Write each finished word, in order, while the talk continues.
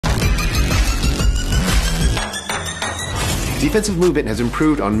Defensive movement has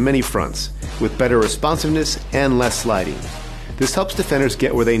improved on many fronts, with better responsiveness and less sliding. This helps defenders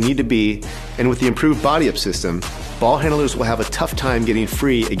get where they need to be, and with the improved body-up system, ball handlers will have a tough time getting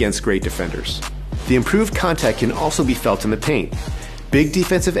free against great defenders. The improved contact can also be felt in the paint. Big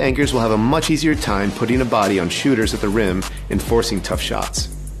defensive anchors will have a much easier time putting a body on shooters at the rim and forcing tough shots.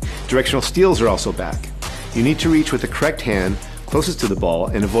 Directional steals are also back. You need to reach with the correct hand closest to the ball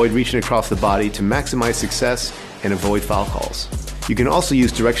and avoid reaching across the body to maximize success and avoid foul calls. You can also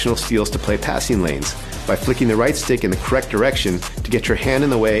use directional steals to play passing lanes by flicking the right stick in the correct direction to get your hand in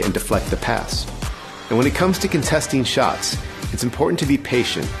the way and deflect the pass. And when it comes to contesting shots, it's important to be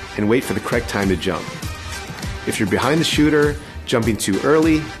patient and wait for the correct time to jump. If you're behind the shooter, jumping too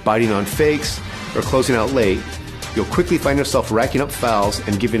early, biting on fakes, or closing out late, you'll quickly find yourself racking up fouls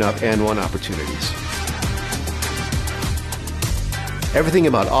and giving up and-one opportunities. Everything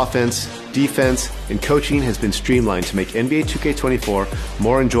about offense, defense, and coaching has been streamlined to make NBA 2K24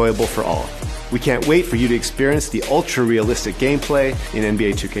 more enjoyable for all. We can't wait for you to experience the ultra-realistic gameplay in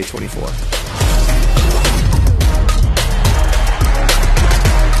NBA 2K24.